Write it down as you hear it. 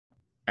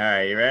All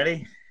right, you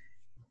ready?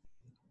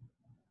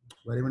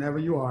 Ready whenever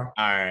you are.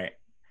 All right.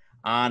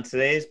 On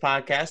today's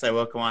podcast, I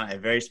welcome on a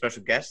very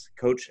special guest,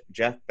 Coach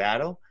Jeff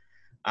Battle.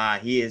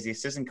 He is the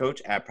assistant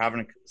coach at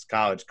Providence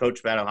College.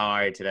 Coach Battle, how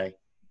are you today?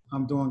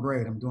 I'm doing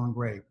great.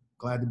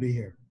 Glad to be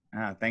here.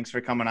 Thanks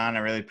for coming on. I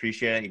really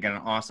appreciate it. You got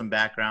an awesome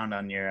background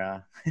on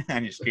your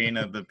on your screen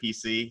of the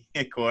PC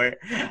court.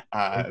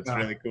 It's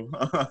really cool.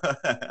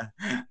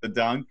 The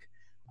dunk.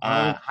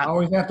 I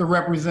always have to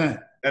represent.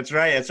 That's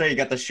right. You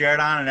got the shirt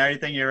on and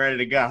everything. You're ready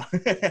to go.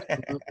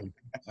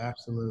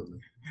 Absolutely.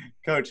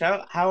 Coach,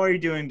 how are you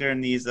doing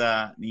during these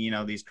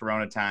these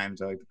Corona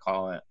times, I like to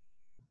call it?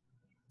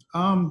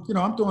 I'm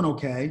doing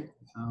okay.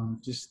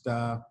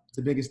 The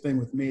biggest thing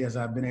with me is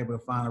I've been able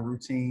to find a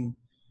routine.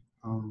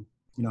 Kind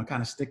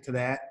of stick to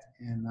that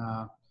and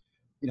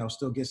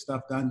still get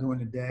stuff done during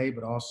the day,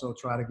 but also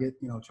try to get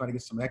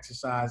some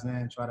exercise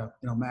in, try to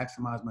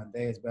maximize my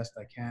day as best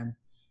I can.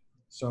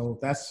 So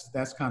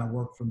that's kind of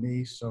worked for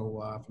me.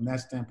 So from that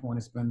standpoint,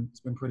 it's been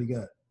pretty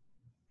good.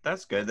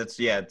 That's good.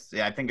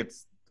 I think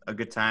it's a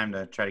good time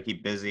to try to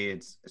keep busy.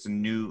 It's a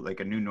new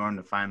norm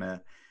to find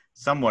a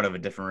somewhat of a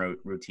different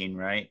routine,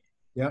 right?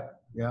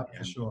 Yep,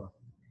 for sure.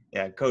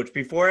 Yeah, Coach,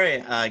 before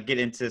I get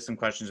into some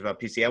questions about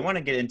PC, I want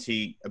to get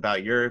into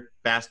about your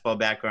basketball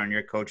background,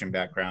 your coaching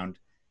background.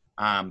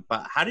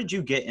 But how did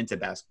you get into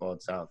basketball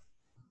itself?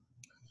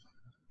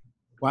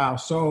 Wow.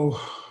 So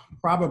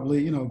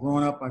probably,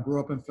 growing up, I grew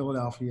up in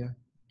Philadelphia,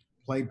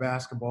 played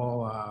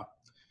basketball, I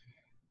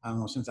don't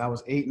know, since I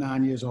was 8,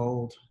 9 years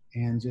old.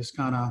 And just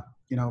kind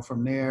of,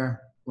 from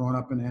there, growing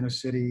up in the inner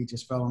city,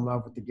 just fell in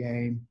love with the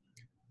game.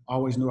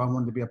 Always knew I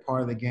wanted to be a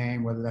part of the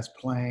game, whether that's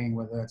playing,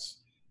 whether that's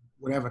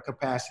whatever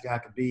capacity I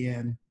could be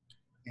in.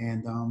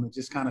 And it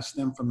just kind of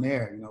stemmed from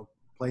there,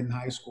 played in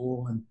high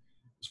school and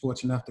was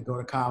fortunate enough to go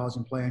to college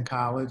and play in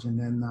college. And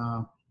then,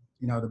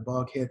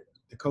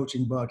 the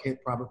coaching bug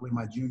hit probably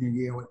my junior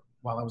year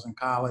while I was in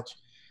college.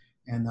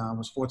 And I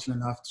was fortunate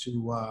enough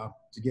to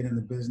get in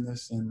the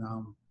business and,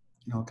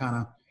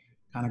 kind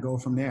of go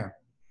from there.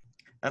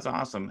 That's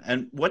awesome.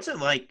 And what's it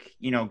like,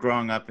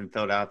 growing up in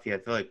Philadelphia? I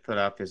feel like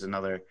Philadelphia is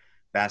another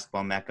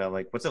basketball mecca.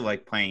 Like, what's it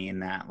like playing in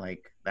that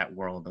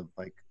world of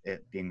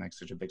it being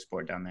such a big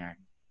sport down there?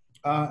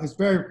 It's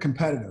very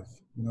competitive.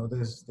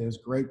 There's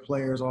great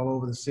players all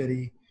over the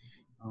city.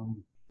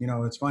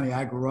 It's funny,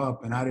 I grew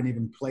up and I didn't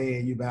even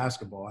play AAU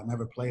basketball. I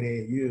never played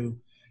AAU,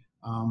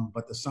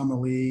 but the summer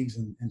leagues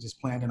and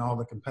just playing in all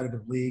the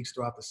competitive leagues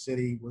throughout the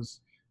city was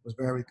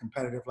very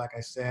competitive, like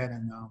I said.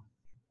 And,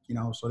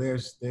 so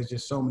there's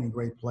just so many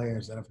great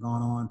players that have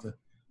gone on to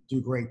do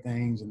great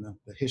things, and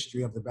the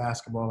history of the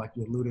basketball, like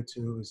you alluded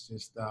to, is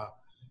just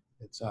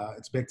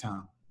it's big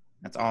time.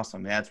 That's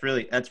awesome. Yeah,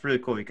 that's really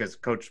cool because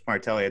Coach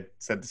Martelli had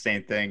said the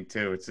same thing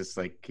too. It's just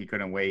like he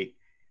couldn't wait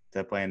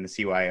to play in the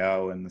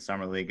CYO and the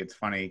summer league. It's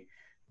funny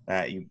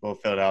that you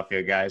both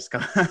Philadelphia guys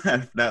come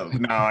now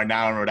in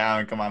Rhode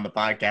Island come on the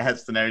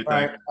podcast and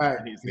everything. Right,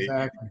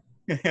 exactly.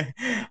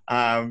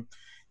 And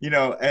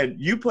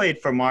you played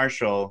for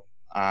Marshall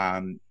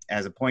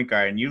as a point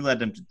guard, and you led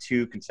them to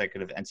 2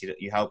 consecutive NCAA.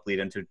 You helped lead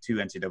them to 2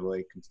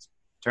 NCAA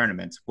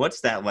tournaments.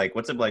 What's that like?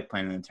 What's it like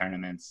playing in the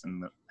tournaments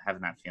and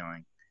having that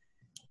feeling?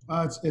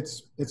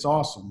 It's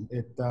awesome.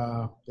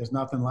 There's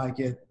nothing like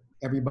it.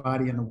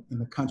 Everybody in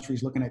the country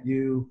is looking at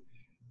you.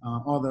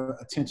 All the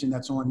attention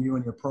that's on you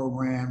and your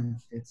program.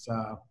 It's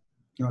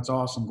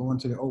awesome. Going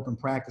to the open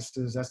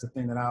practices. That's the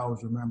thing that I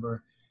always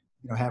remember.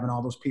 Having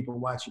all those people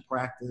watch you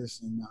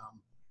practice, and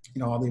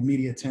all the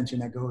media attention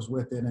that goes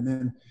with it, and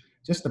then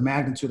just the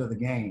magnitude of the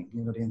game.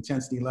 The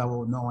intensity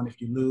level, knowing if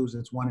you lose,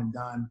 it's one and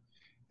done.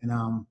 And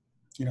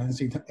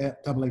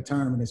NCAA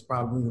tournament is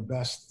probably the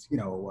best.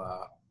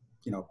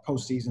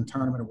 Postseason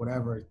tournament or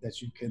whatever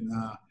that you can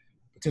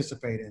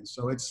participate in.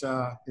 So it's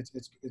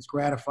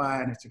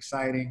gratifying, it's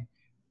exciting,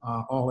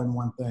 all in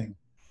one thing.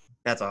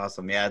 That's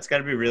awesome. Yeah, it's got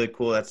to be really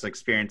cool. That's an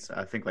experience,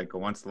 I think, like a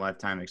once in a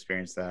lifetime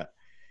experience that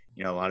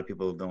a lot of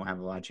people don't have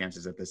a lot of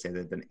chances that they say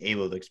they've been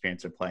able to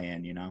experience or play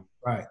in.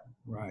 Right.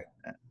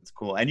 That's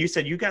cool. And you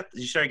said you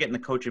started getting the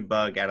coaching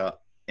bug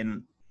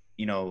in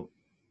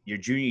your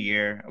junior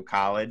year of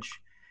college.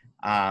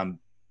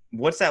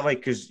 What's that like?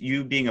 Because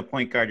you being a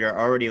point guard, you're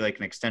already like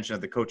an extension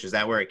of the coach. Is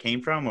that where it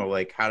came from, or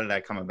like how did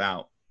that come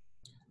about?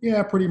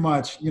 Yeah, pretty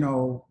much.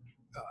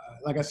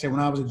 Like I said,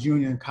 when I was a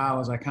junior in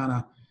college, I kind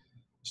of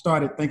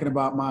started thinking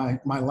about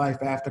my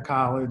life after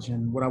college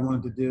and what I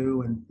wanted to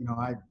do. And,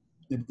 I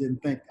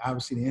didn't think,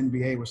 obviously, the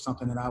NBA was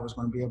something that I was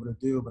going to be able to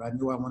do, but I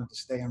knew I wanted to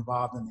stay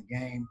involved in the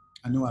game.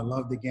 I knew I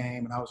loved the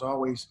game, and I was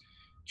always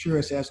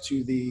curious as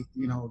to the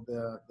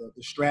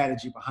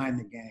strategy behind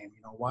the game.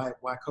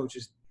 Why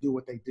coaches do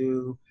what they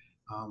do.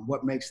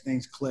 What makes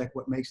things click,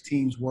 what makes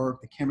teams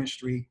work, the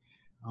chemistry,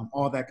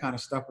 all that kind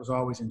of stuff was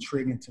always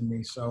intriguing to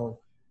me. So,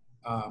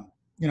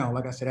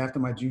 like I said, after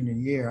my junior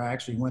year, I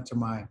actually went to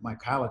my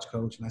college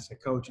coach and I said,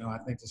 Coach, I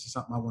think this is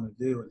something I want to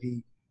do. And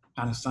he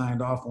kind of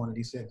signed off on it.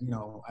 He said,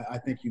 I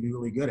think you'd be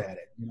really good at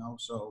it,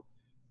 So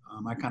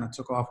I kind of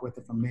took off with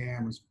it from there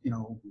and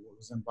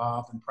was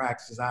involved in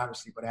practices,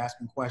 obviously, but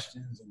asking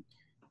questions and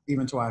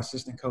even to our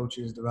assistant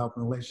coaches,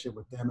 developing a relationship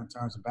with them in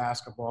terms of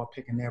basketball,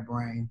 picking their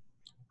brain.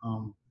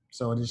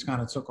 So it just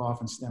kind of took off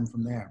and stemmed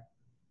from there.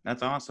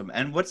 That's awesome.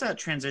 And what's that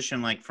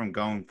transition like from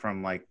going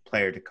from like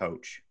player to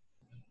coach?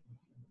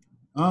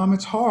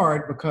 It's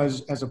hard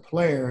because as a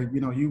player,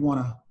 you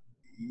want to,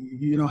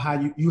 how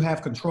you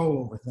have control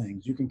over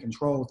things. You can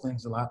control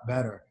things a lot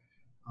better.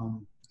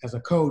 As a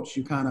coach,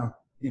 you kind of,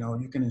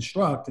 you can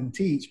instruct and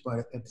teach,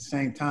 but at the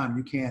same time,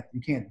 you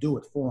can't do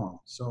it for them.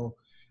 So,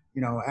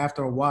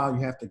 after a while,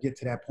 you have to get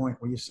to that point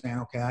where you're saying,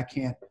 okay, I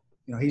can't,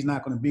 he's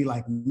not going to be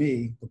like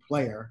me, the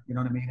player, you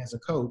know what I mean, as a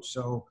coach.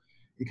 So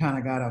you kind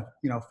of got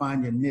to,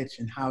 find your niche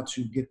and how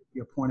to get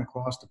your point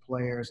across to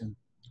players and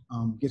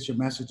get your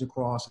message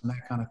across and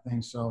that kind of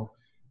thing. So,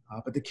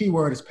 but the key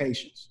word is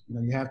patience.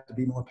 You have to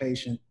be more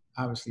patient,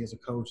 obviously, as a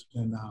coach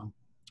than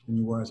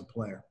you were as a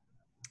player.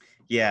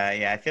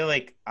 Yeah. I feel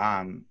like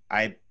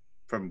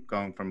from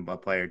going from a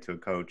player to a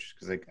coach,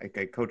 because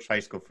I coached high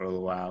school for a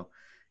little while.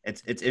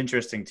 It's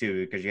interesting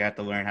too because you have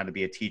to learn how to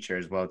be a teacher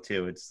as well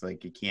too. It's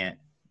like you can't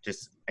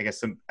just, I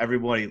guess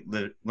everybody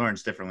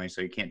learns differently,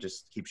 so you can't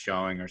just keep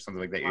showing or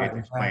something like that. You have to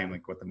explain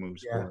like what the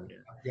moves for.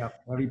 Yeah.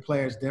 Every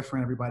player is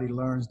different. Everybody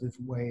learns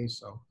different ways.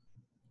 So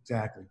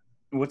exactly.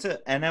 What's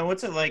it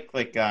like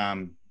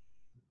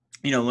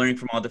learning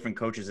from all different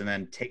coaches and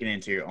then taking it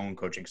into your own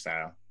coaching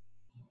style?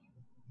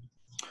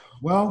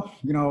 Well,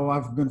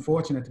 I've been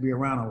fortunate to be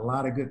around a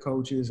lot of good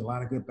coaches, a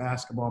lot of good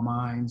basketball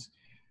minds.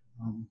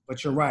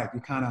 But you're right. You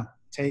kind of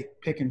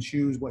pick and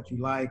choose what you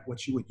like,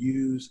 what you would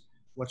use,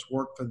 what's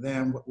worked for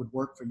them, what would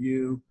work for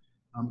you.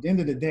 At the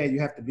end of the day, you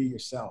have to be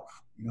yourself.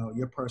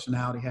 Your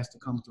personality has to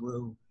come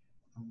through.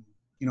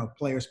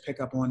 Players pick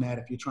up on that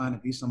if you're trying to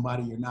be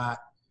somebody you're not.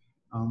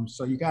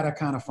 So you got to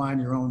kind of find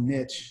your own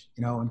niche,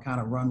 and kind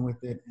of run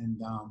with it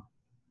and,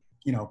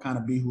 kind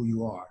of be who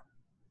you are.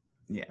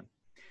 Yeah,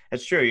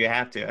 that's true. You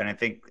have to. And I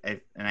think, I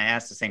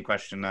asked the same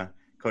question to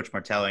Coach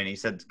Martelli, and he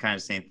said kind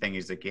of the same thing.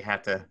 He's like, you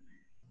have to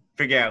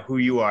figure out who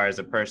you are as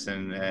a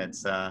person.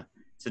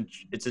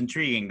 It's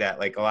intriguing that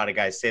like a lot of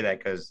guys say that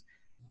because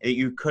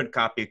you could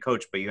copy a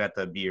coach, but you have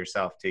to be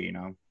yourself too,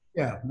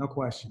 Yeah, no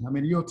question. I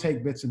mean, you'll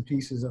take bits and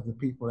pieces of the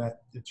people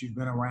that you've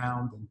been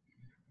around and,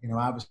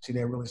 obviously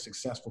they're really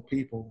successful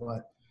people,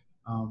 but,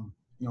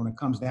 when it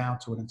comes down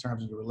to it in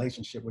terms of your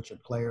relationship with your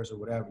players or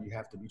whatever, you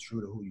have to be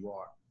true to who you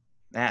are.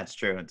 That's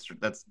true.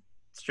 That's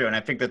true. And I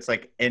think that's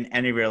like in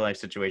any real life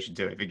situation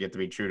too. If you get to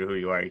be true to who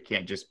you are, you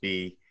can't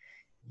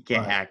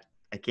act.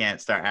 I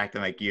can't start acting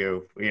like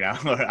you, in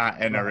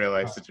a real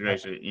life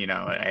situation,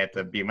 I have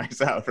to be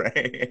myself,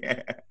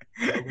 right?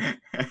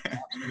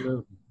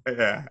 Absolutely.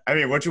 Yeah. I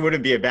mean, which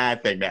wouldn't be a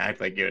bad thing to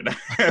act like you. That's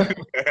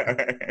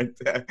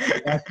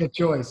the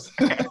choice.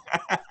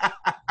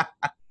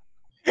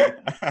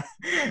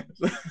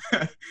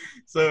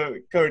 So,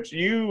 Coach,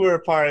 you were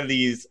part of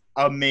these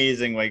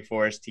amazing Wake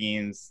Forest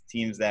teams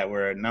that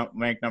were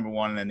ranked number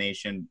 1 in the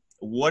nation.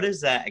 What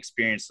is that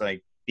experience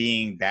like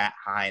being that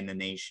high in the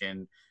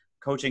nation,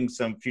 coaching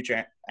some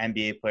future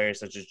NBA players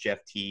such as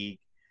Jeff Teague,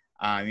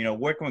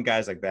 working with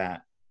guys like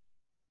that?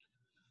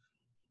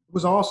 It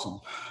was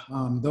awesome.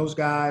 Those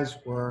guys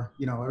were,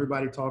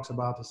 everybody talks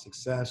about the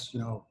success,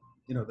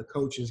 the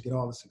coaches get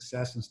all the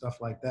success and stuff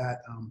like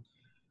that.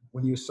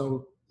 When you're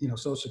so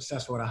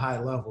successful at a high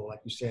level, like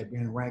you said,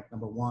 being ranked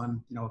number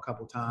 1, a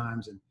couple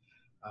times and,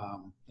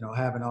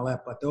 having all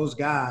that. But those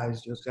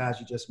guys you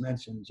just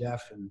mentioned,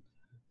 Jeff and,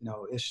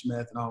 Ish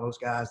Smith and all those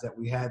guys that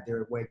we had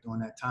there at Wake during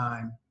that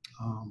time,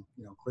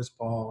 Chris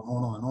Paul,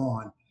 on and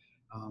on.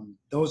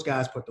 Those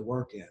guys put the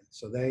work in.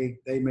 So they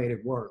made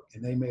it work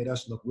and they made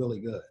us look really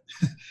good.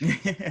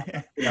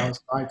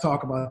 I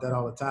talk about that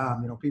all the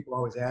time. People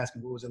always ask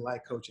me, what was it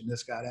like coaching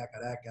this guy,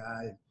 that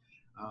guy? And,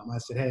 I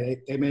said,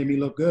 hey, they made me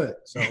look good.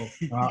 So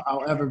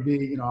I'll ever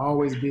be,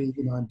 always be,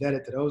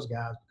 indebted to those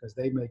guys because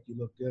they make you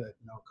look good.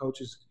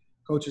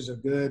 Coaches are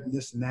good and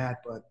this and that,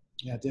 but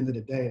at the end of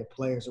the day, the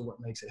players are what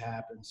makes it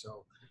happen.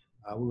 So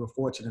we were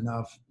fortunate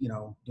enough,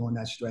 during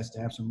that stretch to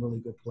have some really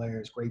good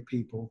players, great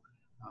people,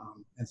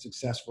 and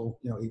successful,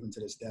 even to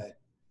this day.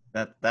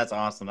 That's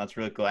awesome. That's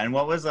really cool. And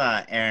what was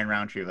Aaron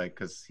Roundtree like?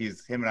 Because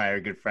him and I are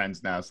good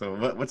friends now. So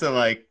what's it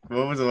like?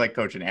 What was it like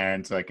coaching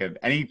Aaron? So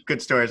any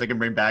good stories I can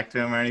bring back to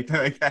him or anything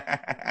like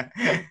that?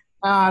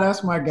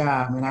 That's my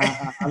guy, man.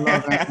 I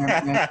love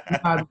Aaron,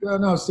 man.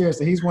 No,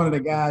 seriously, he's one of the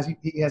guys.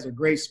 He has a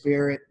great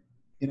spirit.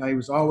 He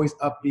was always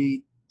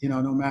upbeat.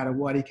 No matter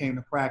what, he came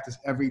to practice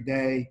every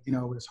day.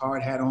 With his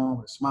hard hat on,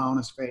 with a smile on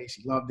his face.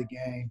 He loved the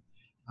game.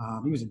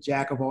 He was a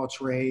jack of all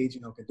trades.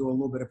 Could do a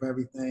little bit of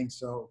everything.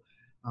 So.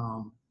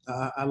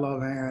 I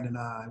love Aaron, and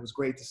it was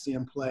great to see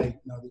him play.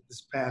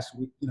 This past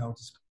week,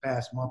 this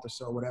past month or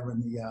so, whatever, in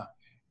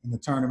the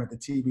tournament, the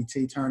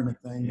TBT tournament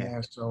thing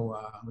there. So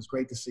it was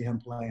great to see him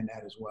play in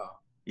that as well.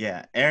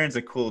 Yeah, Aaron's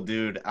a cool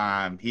dude.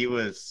 He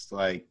was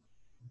like,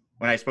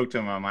 when I spoke to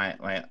him on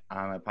my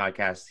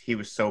podcast, he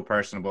was so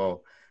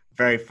personable,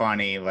 very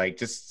funny, like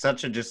just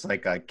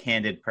like a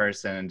candid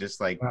person, and just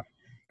like,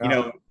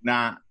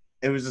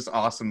 it was just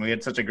awesome. We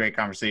had such a great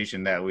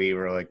conversation that we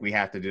were like, we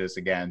have to do this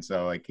again.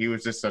 So like, he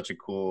was just such a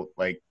cool,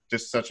 like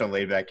just such a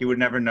laid back. You would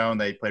never known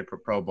that he played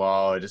pro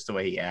ball or just the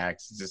way he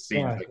acts. It just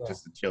seems like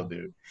just a chill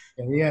dude.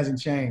 Yeah, he hasn't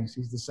changed.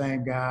 He's the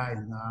same guy.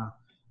 And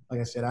like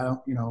I said,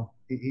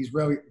 he's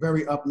really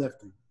very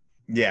uplifting.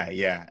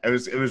 Yeah. It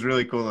was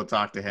really cool to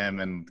talk to him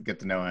and get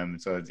to know him.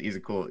 So he's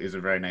a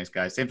very nice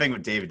guy. Same thing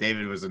with David.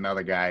 David was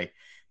another guy.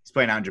 He's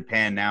playing out in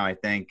Japan now, I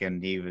think,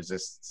 and he was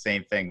just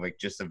same thing, like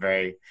just a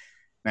very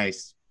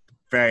nice,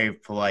 very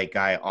polite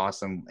guy,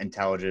 awesome,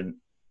 intelligent,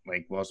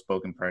 like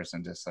well-spoken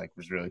person. Just like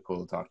was really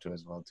cool to talk to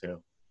as well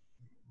too.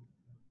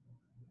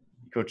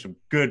 Coach some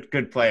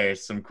good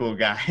players, some cool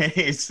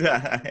guys.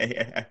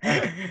 Yeah.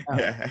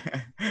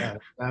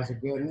 That's a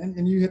good,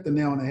 and you hit the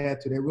nail on the head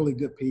too. They're really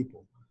good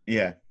people.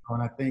 Yeah.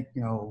 And I think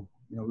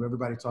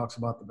everybody talks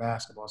about the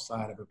basketball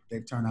side of it, but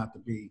they've turned out to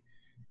be,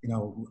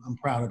 I'm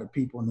proud of the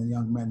people and the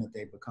young men that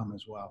they've become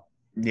as well.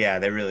 Yeah,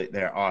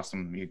 they're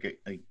awesome. You get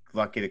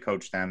lucky to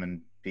coach them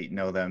and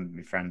know them,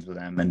 be friends with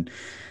them. And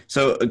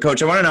so,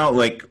 Coach, I want to know,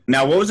 like,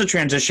 now what was the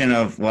transition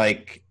of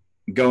like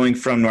going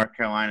from North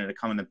Carolina to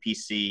coming to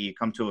PC? You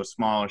come to a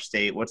smaller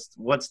state.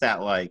 What's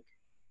that like?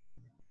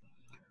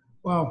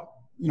 Well,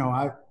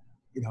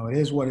 it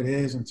is what it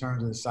is in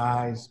terms of the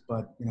size,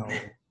 but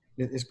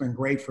it's been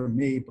great for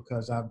me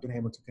because I've been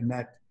able to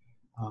connect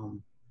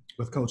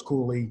with Coach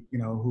Cooley,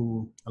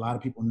 who a lot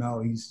of people know.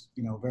 He's,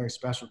 very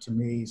special to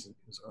me. He's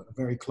a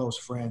very close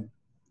friend.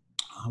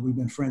 We've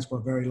been friends for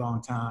a very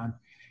long time.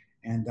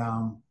 And,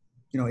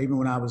 even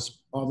when I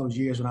was, all those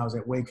years when I was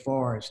at Wake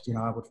Forest,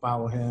 I would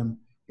follow him,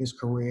 his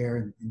career,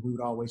 and we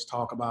would always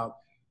talk about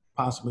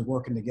possibly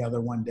working together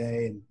one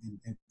day and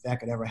if that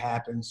could ever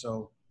happen.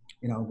 So,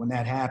 when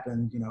that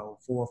happened, 4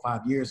 or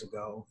 5 years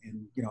ago,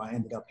 and, I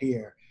ended up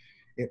here,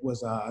 it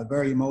was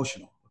very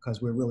emotional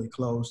because we're really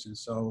close. And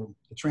so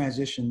the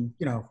transition,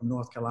 from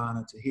North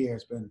Carolina to here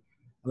has been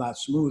a lot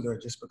smoother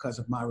just because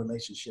of my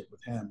relationship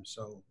with him.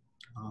 So,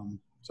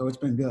 so it's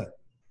been good.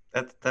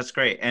 That's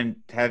great. And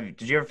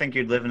did you ever think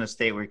you'd live in a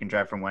state where you can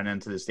drive from one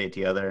end to the state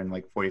to the other in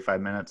like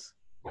 45 minutes?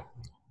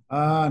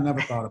 I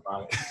never thought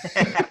about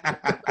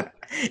it.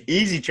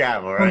 Easy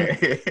travel,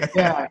 right?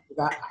 Yeah.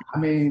 I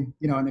mean,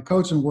 in the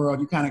coaching world,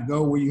 you kind of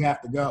go where you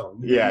have to go.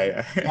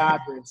 Yeah.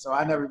 So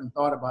I never even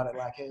thought about it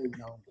like, hey,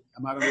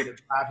 am I going to be able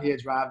to drive here,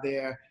 drive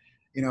there?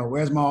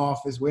 Where's my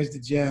office? Where's the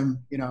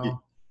gym?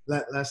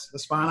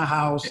 Let's find a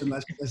house and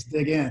let's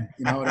dig in.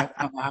 That's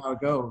kind of how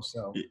it goes.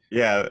 So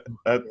yeah,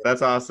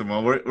 that's awesome.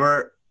 Well,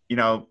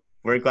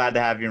 we're glad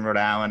to have you in Rhode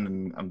Island,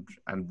 and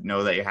I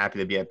know that you're happy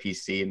to be at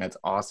PC, and that's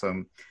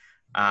awesome.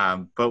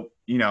 But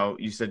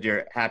you said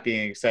you're happy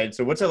and excited.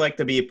 So what's it like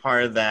to be a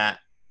part of that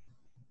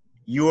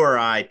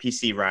URI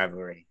PC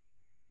rivalry?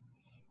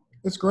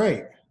 It's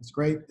great. It's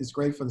great. It's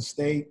great for the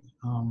state.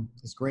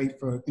 It's great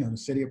for, the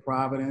city of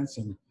Providence,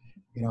 and,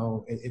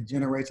 it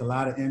generates a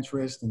lot of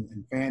interest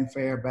and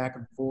fanfare back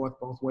and forth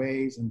both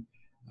ways. And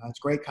it's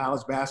great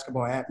college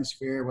basketball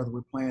atmosphere, whether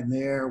we're playing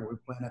there or we're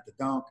playing at the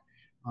Dunk.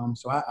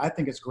 So I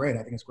think it's great.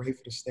 I think it's great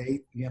for the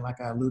state. Again,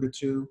 like I alluded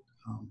to,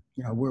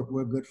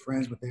 we're good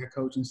friends with their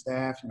coaching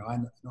staff. I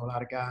know a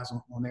lot of guys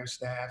on their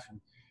staff,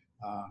 and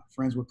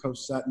friends with Coach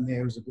Sutton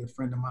there, who's a good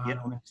friend of mine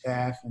on their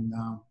staff. And,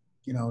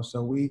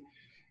 so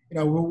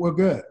we're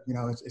good.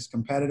 It's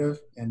competitive.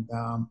 And,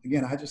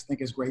 again, I just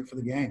think it's great for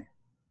the game.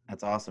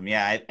 That's awesome.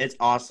 Yeah, it's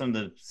awesome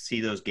to see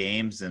those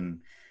games, and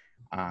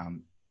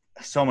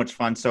so much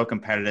fun, so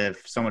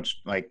competitive, so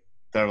much like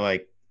they're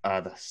like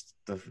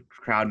the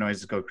crowd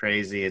noises go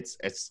crazy. It's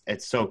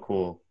so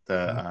cool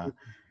to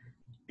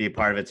be a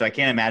part of it. So I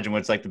can't imagine what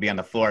it's like to be on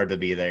the floor to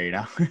be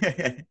there,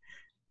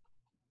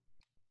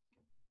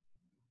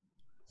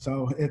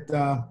 So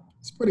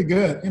it's pretty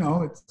good.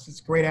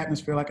 It's great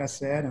atmosphere, like I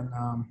said, and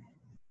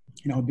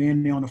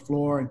being there on the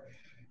floor,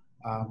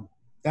 and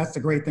that's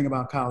the great thing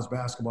about college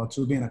basketball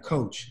too. Being a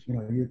coach,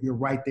 you're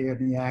right there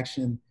in the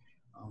action.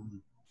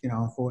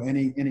 For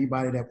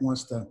anybody that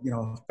wants to,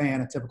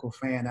 a typical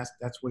fan,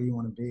 that's where you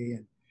want to be,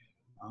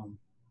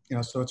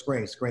 and so it's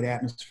great. It's a great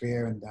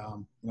atmosphere,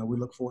 and we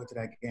look forward to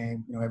that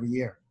game, every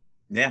year.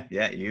 Yeah,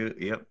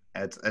 yep.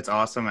 It's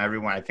awesome.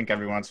 I think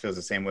everyone feels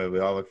the same way. We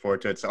all look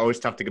forward to it. It's always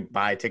tough to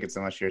buy tickets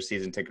unless you're a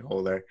season ticket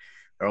holder.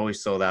 They're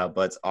always sold out,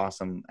 but it's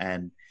awesome.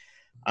 And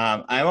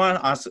I want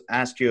to also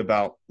ask you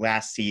about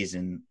last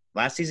season.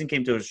 Last season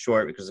came to a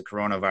short because of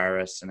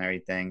coronavirus and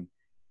everything.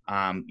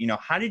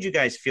 How did you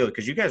guys feel?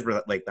 Because you guys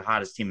were like the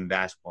hottest team in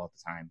basketball at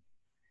the time.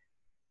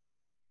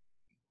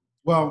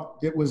 Well,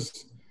 it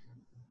was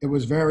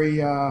very,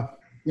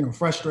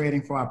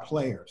 frustrating for our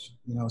players,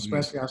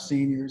 especially our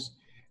seniors.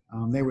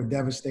 They were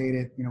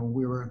devastated.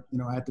 We were,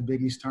 at the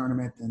Big East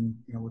tournament, and,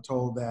 we're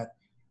told that,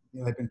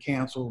 they'd been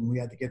canceled, and we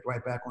had to get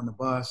right back on the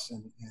bus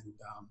and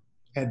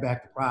head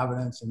back to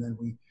Providence. And then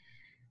we,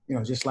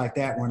 just like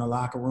that, we're in a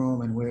locker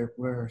room, and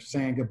we're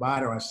saying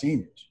goodbye to our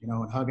seniors,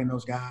 and hugging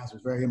those guys. It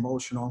was very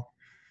emotional.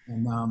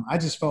 And I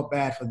just felt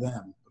bad for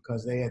them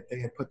because they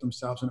had put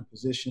themselves in a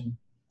position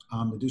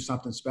to do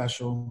something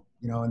special,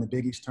 in the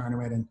Big East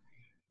tournament, and,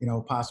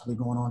 possibly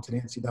going on to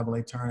the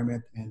NCAA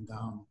tournament. And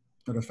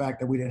the fact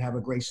that we didn't have a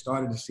great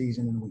start of the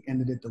season and we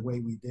ended it the way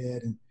we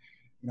did, and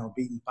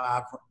beating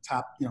 5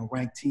 top,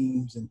 ranked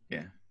teams, and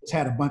Yeah. it's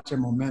had a bunch of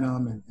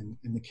momentum,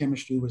 and the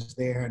chemistry was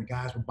there, and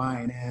guys were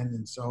buying in.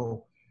 And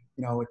so,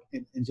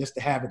 and just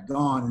to have it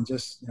gone and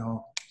just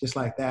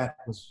like that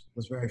was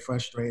very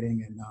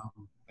frustrating. And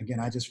again,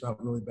 I just felt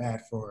really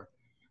bad for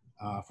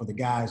the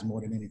guys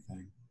more than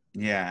anything.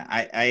 Yeah,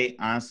 I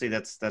honestly,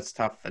 that's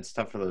tough. It's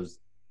tough for those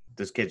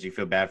kids. You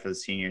feel bad for the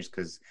seniors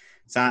because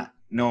it's not.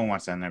 No one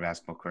wants to end their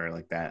basketball career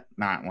like that.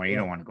 Not when you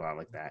don't want to go out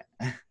like that.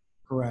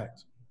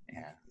 Correct.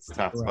 Yeah, it's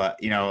tough. Correct.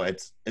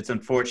 But it's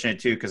unfortunate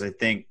too because I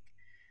think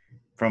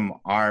from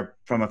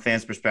a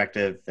fan's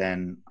perspective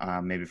and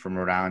maybe from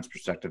Rhode Island's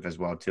perspective as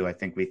well too, I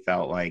think we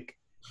felt like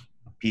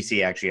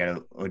PC actually had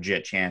a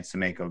legit chance to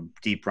make a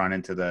deep run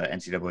into the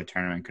NCAA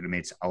tournament. Could have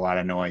made a lot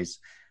of noise.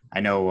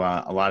 I know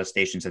a lot of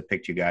stations have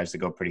picked you guys to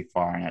go pretty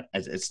far, and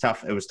it's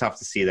tough. It was tough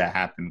to see that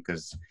happen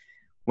because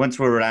once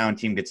the Rhode Island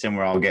team gets in,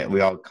 we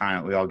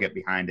all get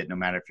behind it, no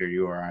matter if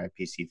you or I a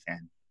PC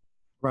fan.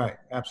 Right.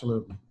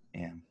 Absolutely.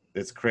 Yeah,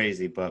 it's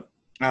crazy. But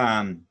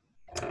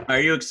are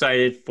you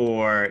excited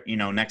for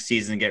next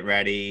season? Get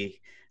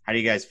ready. How do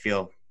you guys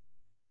feel?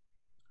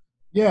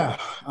 Yeah.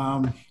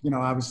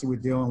 Obviously we're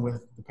dealing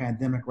with the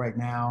pandemic right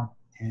now,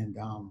 and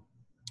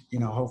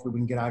hopefully we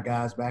can get our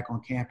guys back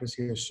on campus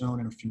here soon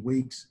in a few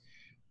weeks.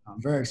 I'm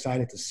very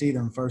excited to see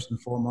them first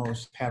and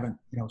foremost. Haven't,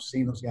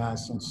 seen those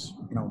guys since,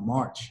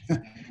 March.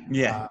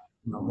 Yeah.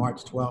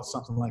 March 12th,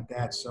 something like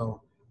that.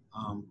 So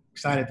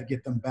excited to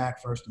get them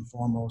back first and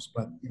foremost.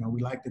 But,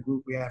 we like the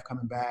group we have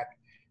coming back.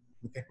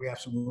 We think we have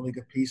some really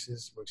good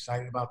pieces. We're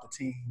excited about the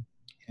team.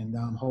 And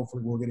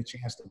hopefully we'll get a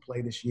chance to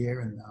play this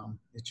year. And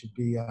it should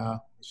be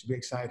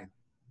exciting.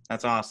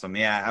 That's awesome.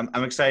 Yeah,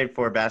 I'm excited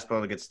for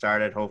basketball to get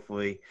started.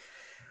 Hopefully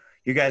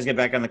you guys get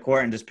back on the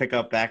court and just pick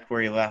up back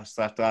where you left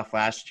off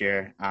last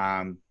year.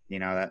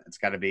 That it's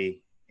got to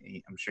be.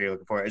 I'm sure you're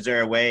looking for it. Is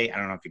there a way? I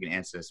don't know if you can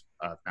answer this.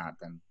 If not,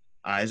 then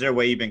is there a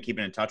way you've been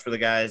keeping in touch with the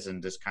guys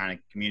and just kind of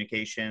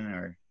communication?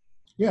 Or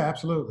yeah,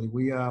 absolutely.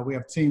 We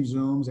have team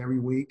Zooms every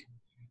week.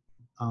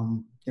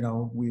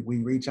 We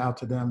reach out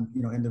to them,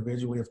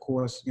 individually, of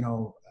course,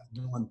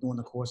 during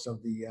the course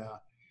of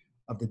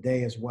the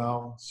day as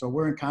well. So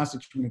we're in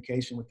constant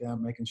communication with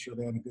them, making sure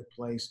they're in a good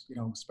place,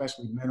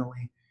 especially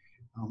mentally.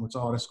 With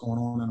all that's going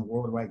on in the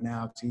world right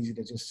now, it's easy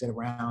to just sit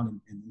around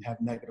and have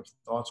negative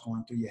thoughts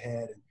going through your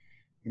head,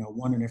 and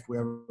wondering if we're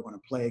ever going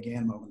to play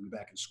again, am I going to be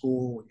back in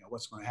school,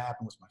 what's going to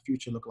happen, what's my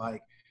future look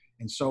like,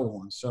 and so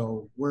on.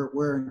 So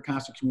we're in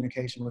constant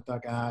communication with our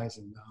guys,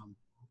 and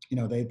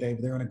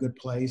they're in a good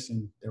place,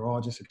 and they're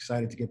all just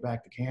excited to get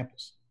back to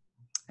campus.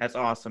 That's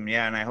awesome.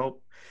 Yeah, and I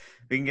hope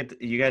we can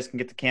you guys can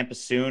get to campus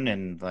soon,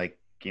 and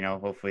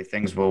hopefully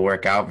things will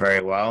work out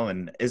very well.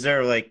 And is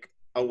there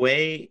a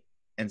way,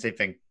 and same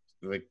thing,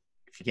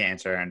 if you can't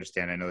answer, I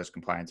understand. I know there's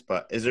compliance,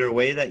 but is there a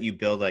way that you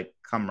build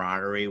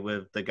camaraderie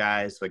with the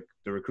guys, like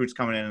the recruits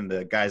coming in and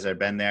the guys that have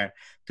been there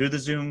through the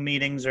Zoom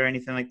meetings or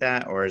anything like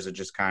that? Or is it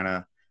just kind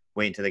of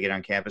wait until they get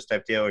on campus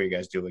type deal, or you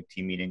guys do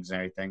team meetings and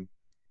everything?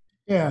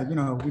 Yeah,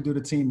 we do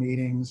the team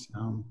meetings,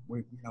 the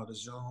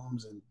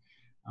Zooms,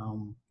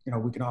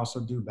 and we can also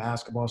do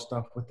basketball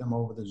stuff with them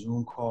over the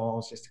Zoom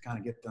calls just to kind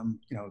of get them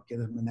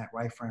in that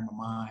right frame of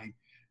mind.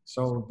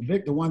 So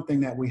the one thing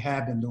that we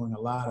have been doing a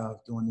lot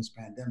of during this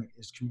pandemic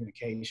is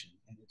communication,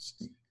 and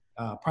it's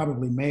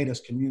probably made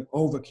us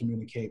over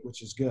communicate,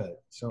 which is good.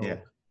 So yeah.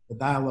 The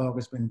dialogue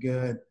has been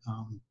good.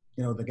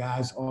 The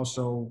guys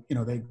also,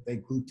 they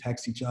group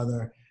text each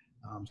other,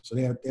 so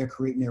they're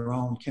creating their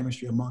own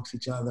chemistry amongst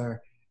each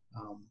other.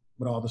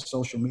 With all the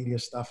social media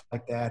stuff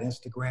like that,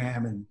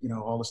 Instagram, and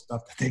all the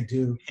stuff that they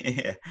do.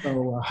 Yeah.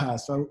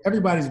 So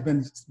everybody's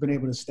been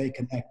able to stay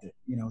connected,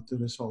 through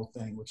this whole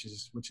thing, which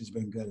has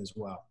been good as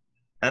well.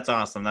 That's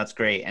awesome. That's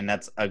great, and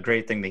that's a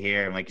great thing to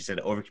hear. And like you said,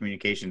 over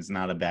communication is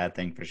not a bad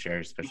thing for sure,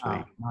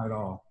 especially. Not at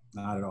all.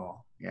 Not at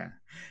all. Yeah,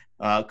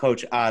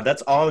 Coach.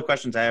 That's all the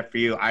questions I have for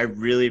you. I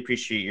really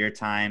appreciate your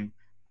time.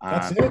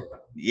 That's it.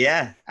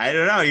 Yeah, I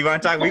don't know. You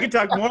want to talk? We can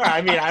talk more.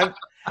 I mean,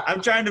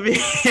 I'm trying to be.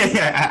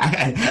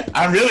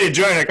 I'm really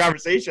enjoying our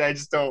conversation. I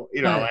just don't,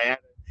 I have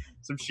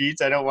some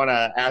sheets. I don't want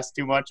to ask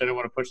too much. I don't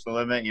want to push the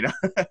limit.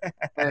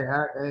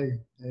 Hey,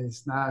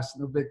 it's nice.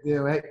 No big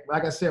deal. Hey,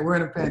 like I said, we're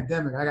in a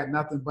pandemic. I got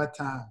nothing but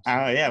time.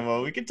 Oh yeah,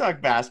 well, we can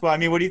talk basketball. I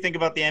mean, what do you think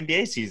about the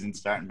NBA season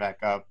starting back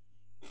up?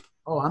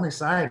 Oh, I'm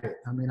excited.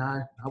 I mean,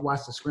 I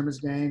watched the scrimmage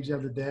games the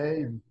other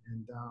day, and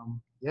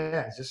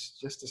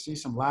just to see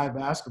some live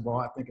basketball,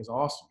 I think is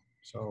awesome.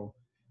 So.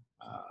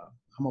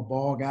 I'm a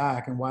ball guy.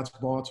 I can watch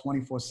ball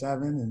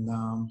 24/7,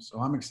 and so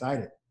I'm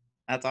excited.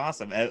 That's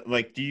awesome.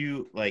 Do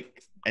you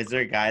is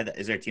there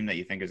a team that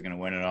you think is going to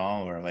win it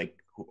all,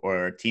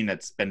 or a team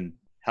that's been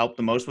helped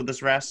the most with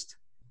this rest?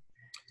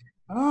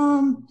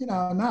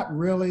 Not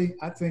really.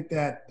 I think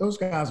that those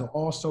guys are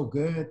all so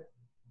good.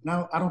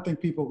 Now, I don't think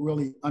people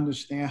really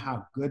understand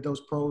how good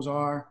those pros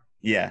are.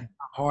 Yeah.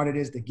 How hard it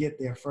is to get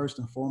there first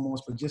and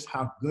foremost, but just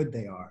how good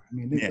they are. I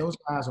mean, those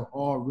guys are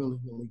all really,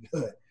 really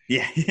good.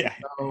 Yeah.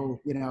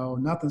 So,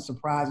 nothing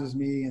surprises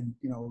me. And,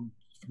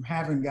 from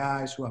having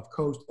guys who I've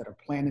coached that are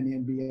playing in the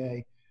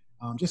NBA,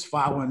 just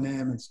following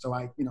them. And so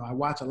I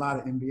watch a lot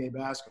of NBA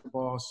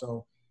basketball.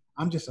 So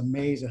I'm just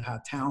amazed at how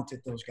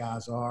talented those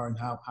guys are and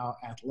how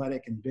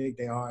athletic and big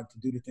they are to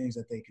do the things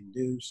that they can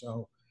do.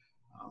 So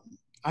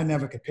I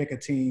never could pick a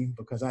team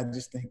because I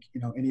just think,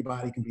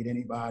 anybody can beat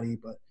anybody.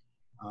 But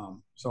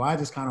so I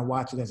just kind of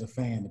watch it as a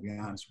fan, to be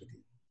honest with you.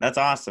 That's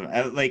awesome.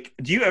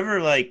 Do you ever,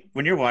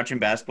 when you're watching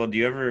basketball, do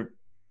you ever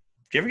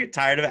get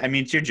tired of it? I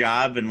mean, it's your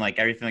job and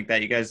everything like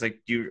that. You guys are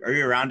you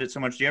around it so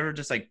much? Do you ever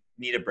just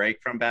need a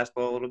break from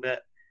basketball a little bit?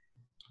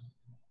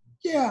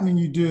 Yeah, I mean,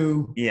 you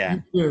do. Yeah.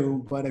 You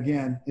do. But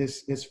again,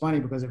 it's funny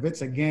because if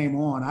it's a game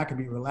on, I could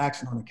be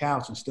relaxing on the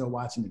couch and still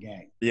watching the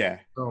game. Yeah.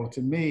 So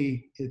to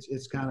me,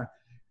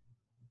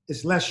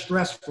 it's less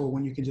stressful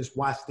when you can just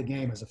watch the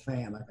game as a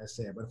fan, like I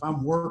said. But if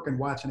I'm working,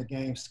 watching a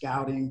game,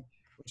 scouting,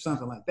 or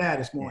something like that,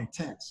 it's more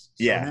intense.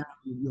 So now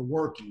you're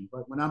working.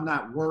 But when I'm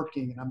not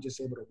working and I'm just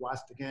able to watch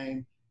the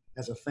game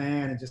as a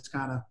fan and just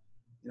kind of,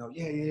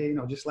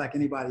 just like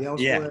anybody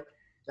else would,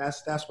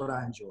 that's what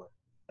I enjoy.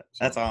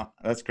 So,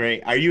 that's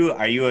great. Are you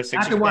a Sixers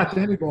fan? I can watch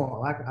any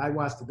ball. I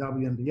watch the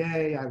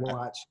WNBA. I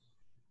watch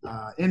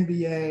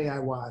NBA. I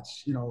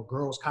watch,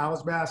 girls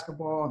college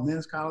basketball,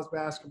 men's college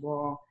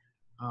basketball.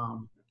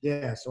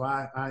 So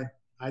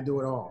I do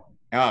it all.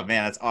 Oh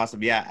man, that's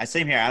awesome. Yeah,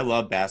 same here. I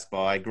love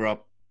basketball. I grew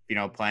up,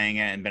 playing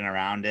it and been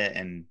around it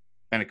and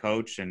been a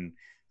coach and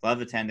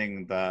love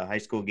attending the high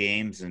school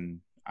games and,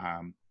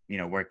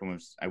 I work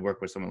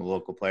with some of the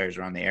local players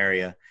around the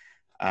area,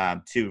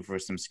 too, for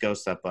some skill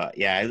stuff. But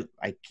yeah,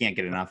 I can't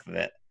get enough of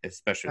it,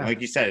 especially like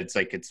you said,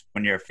 it's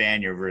when you're a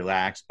fan, you're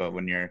relaxed, but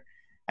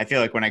I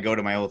feel like when I go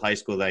to my old high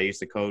school that I used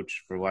to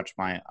coach for,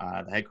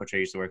 the head coach I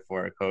used to work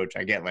for, a coach,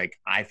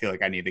 I feel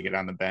like I need to get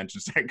on the bench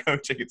and start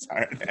coaching. It's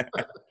hard.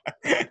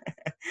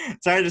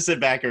 It's hard to sit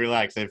back and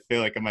relax. I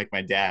feel like I'm like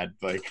my dad.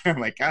 I'm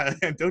like, God,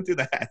 don't do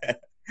that.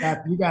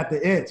 You got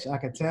the itch, I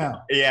could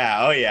tell.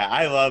 Yeah. Oh yeah.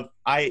 I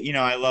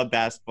love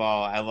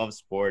basketball. I love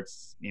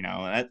sports,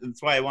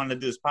 that's why I wanted to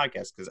do this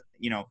podcast. Cause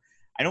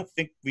I don't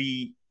think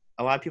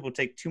a lot of people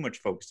take too much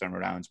focus on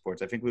Rhode Island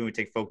sports. I think we would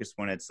take focus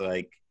when it's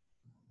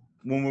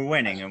when we're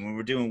winning and when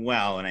we're doing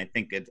well. And I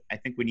think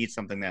we need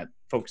something that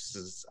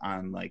focuses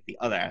on the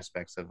other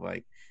aspects of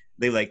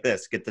they like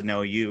this, get to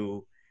know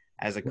you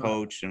as a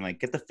coach and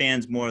get the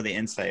fans more of the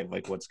insight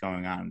of what's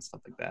going on and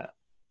stuff like that.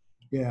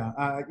 Yeah.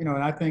 And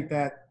I think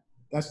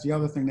that's the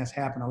other thing that's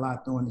happened a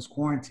lot during this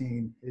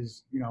quarantine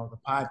is, the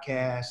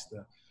podcast,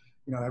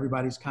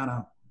 everybody's kind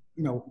of,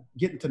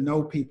 getting to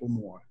know people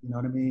more, you know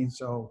what I mean?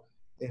 So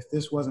if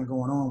this wasn't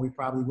going on, we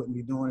probably wouldn't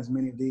be doing as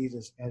many of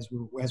these as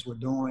we're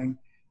doing.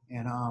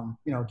 And,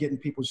 getting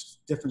people's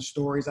different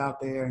stories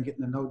out there and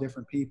getting to know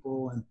different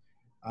people and,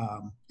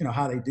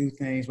 how they do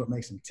things, what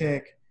makes them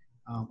tick,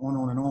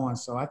 on and on.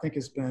 So I think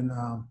it's been,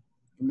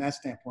 from that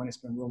standpoint, it's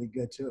been really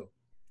good too.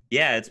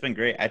 Yeah, it's been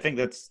great. I think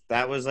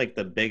that was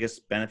the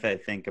biggest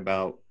benefit, I think,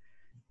 about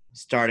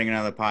starting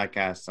another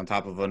podcast on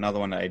top of another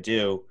one that I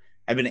do.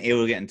 I've been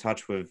able to get in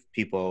touch with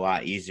people a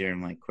lot easier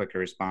and quicker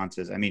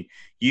responses. I mean,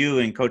 you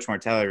and Coach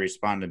Martelli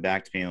responded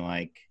back to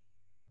me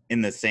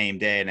in the same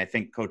day. And I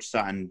think Coach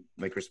Sutton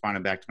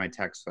responded back to my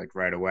text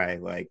right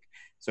away.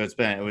 So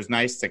it was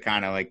nice to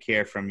kind of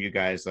hear from you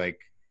guys that.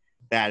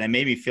 And it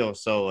made me feel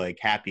so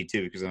happy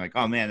too, because I'm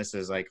oh man, this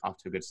is off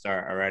to a good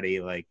start already.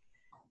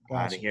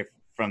 To hear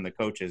from the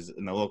coaches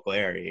in the local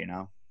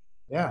area,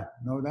 Yeah,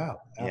 no doubt.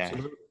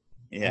 Absolutely.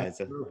 Yeah.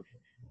 Absolutely.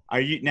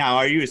 Are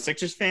you a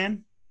Sixers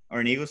fan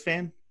or an Eagles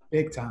fan?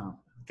 Big time.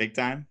 Big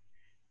time?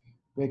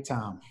 Big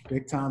time.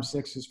 Big time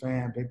Sixers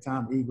fan, big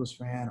time Eagles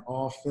fan,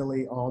 all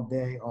Philly, all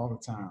day, all the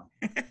time.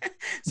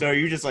 So are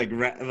you just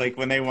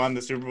when they won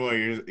the Super Bowl,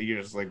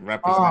 you're just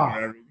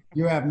representing?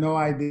 You have no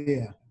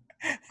idea.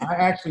 I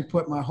actually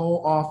put my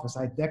whole office,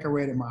 I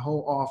decorated my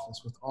whole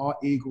office with all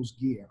Eagles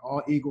gear,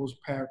 all Eagles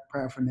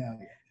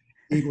paraphernalia,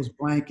 Eagles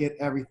blanket,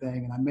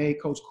 everything. And I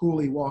made Coach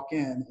Cooley walk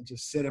in and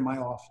just sit in my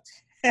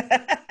office.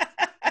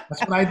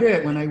 That's what I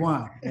did when they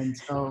won. And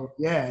so,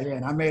 yeah.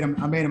 And I made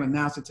him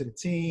announce it to the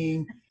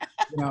team.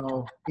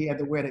 He had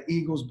to wear the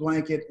Eagles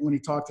blanket when he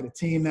talked to the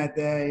team that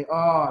day.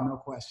 Oh, no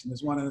question.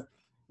 It's one of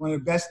the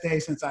best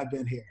days since I've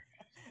been here.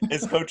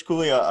 Is Coach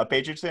Cooley a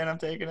Patriots fan? I'm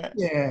taking it.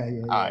 Yeah.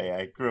 Oh yeah,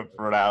 I grew up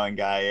a Rhode Island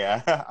guy.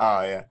 Yeah.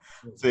 Oh yeah.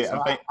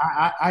 So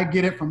I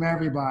get it from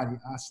everybody,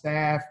 our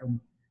staff and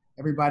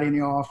everybody in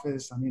the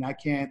office. I mean, I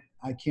can't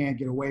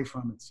get away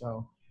from it.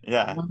 So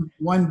yeah.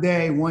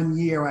 One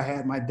year, I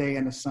had my day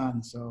in the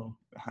sun, so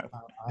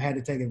I had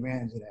to take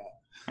advantage of that.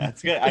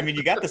 That's good. I mean,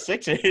 you got the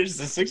Sixers.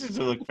 The Sixers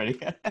will look pretty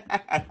good.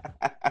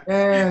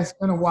 Yeah, it's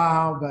been a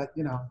while, but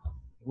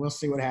we'll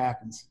see what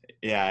happens.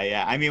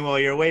 Yeah. I mean, well,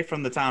 you're away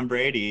from the Tom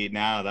Brady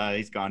now that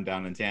he's gone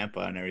down in Tampa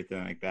and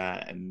everything like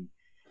that. And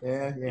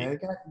yeah. You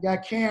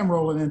got Cam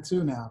rolling in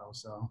too now, though.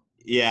 So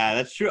yeah,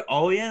 that's true.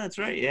 Oh yeah, that's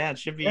right. Yeah, it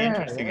should be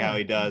interesting how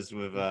he does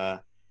with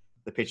the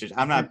Patriots.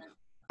 I'm not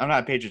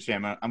a Patriots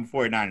fan. I'm a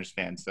 49ers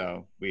fan.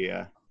 So we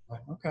had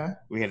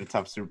a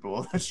tough Super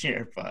Bowl this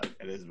year, but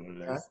it is what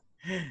it is.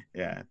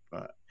 Yeah,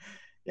 but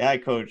yeah,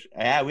 Coach.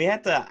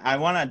 Yeah, I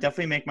want to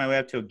definitely make my way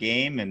up to a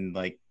game and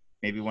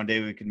maybe one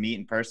day we could meet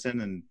in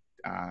person. And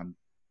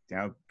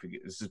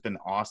this has been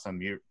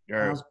awesome.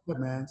 Sounds good,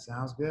 man.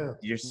 Sounds good.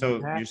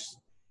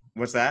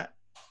 What's that?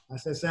 I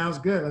said, sounds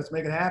good. Let's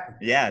make it happen.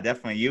 Yeah,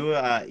 definitely. You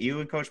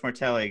and Coach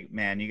Martelli,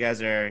 man, you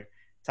guys are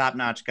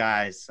top-notch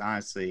guys.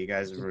 Honestly, you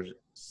guys were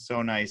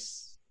so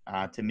nice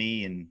to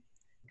me, and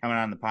coming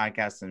on the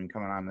podcast and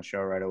coming on the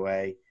show right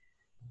away.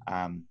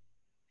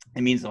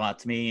 It means a lot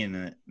to me, and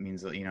it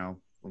means, a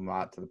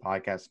lot to the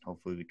podcast. And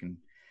hopefully we can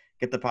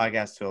get the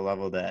podcast to a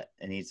level that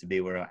it needs to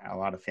be, where a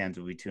lot of fans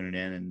will be tuning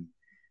in and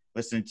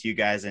listening to you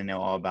guys and know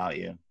all about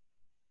you.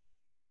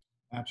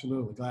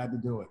 Absolutely. Glad to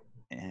do it.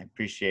 I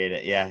appreciate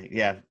it.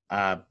 Yeah.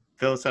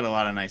 Phil said a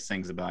lot of nice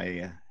things about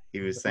you. He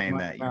was saying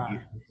that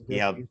he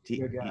helped.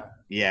 He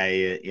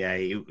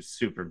was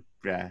super.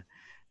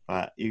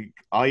 But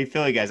all you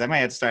Philly guys, I might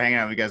have to start hanging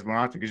out with you guys more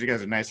often, because you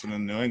guys are nicer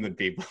than New England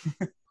people.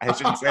 I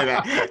shouldn't say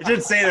that. I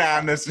shouldn't say that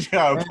on this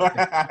show.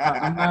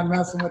 I'm not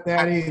messing with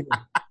that either.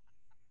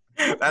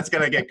 That's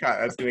gonna get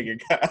cut.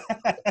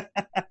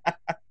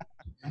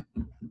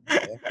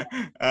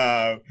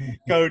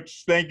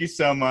 Coach, thank you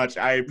so much.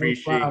 I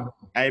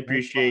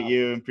appreciate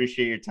you,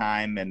 appreciate your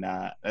time, and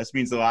this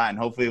means a lot. And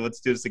hopefully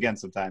let's do this again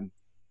sometime.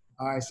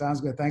 All right, sounds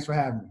good. Thanks for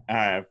having me. All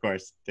right, of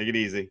course. Take it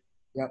easy.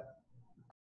 Yep.